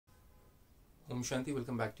Om Shanti,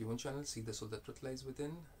 welcome back to your own channel, See the Soul, the Truth Lies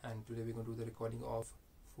Within. And today we're going to do the recording of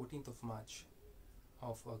 14th of March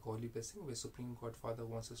of a godly blessing where Supreme God Father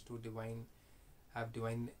wants us to have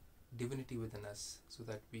divinity within us so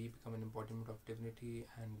that we become an embodiment of divinity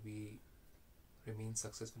and we remain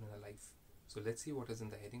successful in our life. So let's see what is in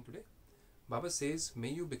the heading today. Baba says,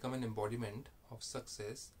 may you become an embodiment of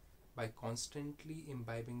success by constantly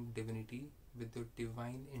imbibing divinity with your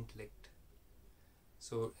divine intellect.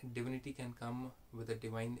 So divinity can come with a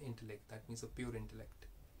divine intellect, that means a pure intellect.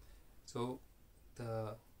 So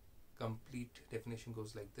the complete definition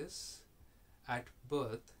goes like this. At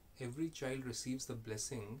birth, every child receives the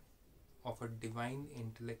blessing of a divine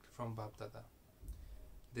intellect from Bap Dada.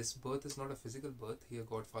 This birth is not a physical birth. Here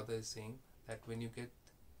God Father is saying that when you get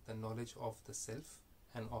the knowledge of the self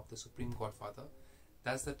and of the Supreme God Father,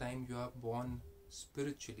 that's the time you are born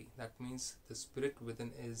spiritually. That means the spirit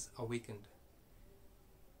within is awakened.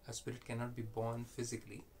 A spirit cannot be born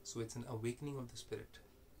physically, so it's an awakening of the spirit,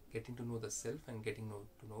 getting to know the self and getting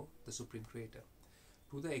to know the Supreme Creator.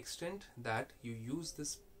 To the extent that you use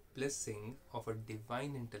this blessing of a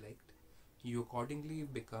divine intellect, you accordingly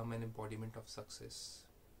become an embodiment of success.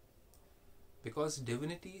 Because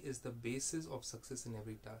divinity is the basis of success in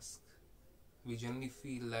every task. We generally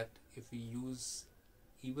feel that if we use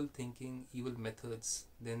evil thinking, evil methods,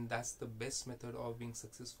 then that's the best method of being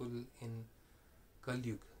successful in Kali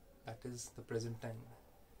Yuga, that is the present time.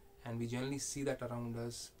 And we generally see that around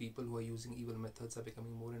us. People who are using evil methods are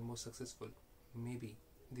becoming more and more successful. Maybe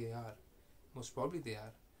they are, most probably they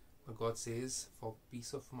are, but God says for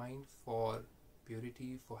peace of mind, for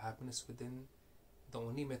purity, for happiness within, the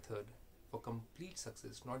only method for complete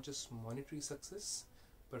success, not just monetary success,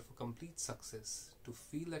 but for complete success, to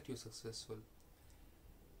feel that you're successful,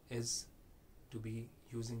 is to be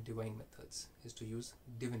using divine methods, is to use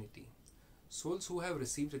divinity. Souls who have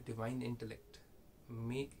received a divine intellect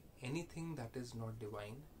make anything that is not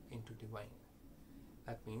divine into divine.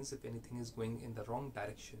 That means if anything is going in the wrong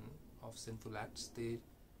direction of sinful acts, they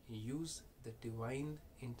use the divine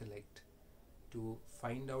intellect to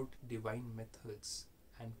find out divine methods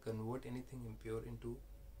and convert anything impure into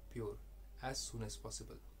pure as soon as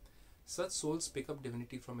possible. Such souls pick up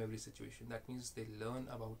divinity from every situation. That means they learn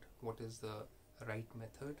about what is the right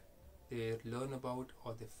method. They learn about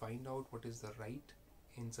or they find out what is the right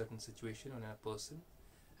in certain situation or in a person,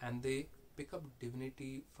 and they pick up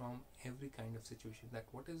divinity from every kind of situation,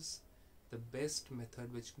 that what is the best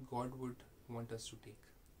method which God would want us to take.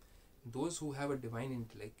 Those who have a divine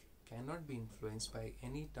intellect cannot be influenced by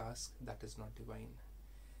any task that is not divine.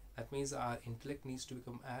 That means our intellect needs to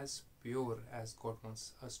become as pure as God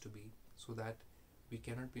wants us to be, so that we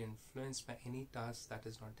cannot be influenced by any task that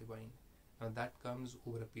is not divine. Now that comes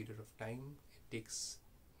over a period of time. It takes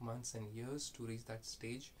months and years to reach that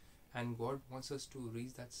stage, and God wants us to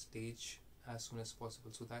reach that stage as soon as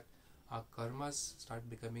possible so that our karmas start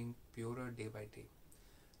becoming purer day by day.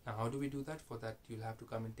 Now how do we do that? For that you'll have to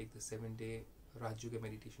come and take the 7-day Raj Yoga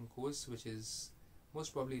meditation course, which is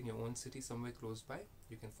most probably in your own city somewhere close by.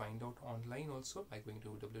 You can find out online also by going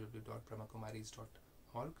to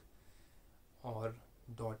www.brahmakumaris.org or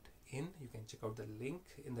 .in. You can check out the link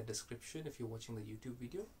in the description if you're watching the YouTube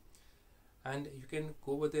video, and you can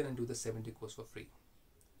go over there and do the 7-day course for free.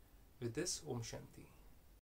 With this, Om Shanti.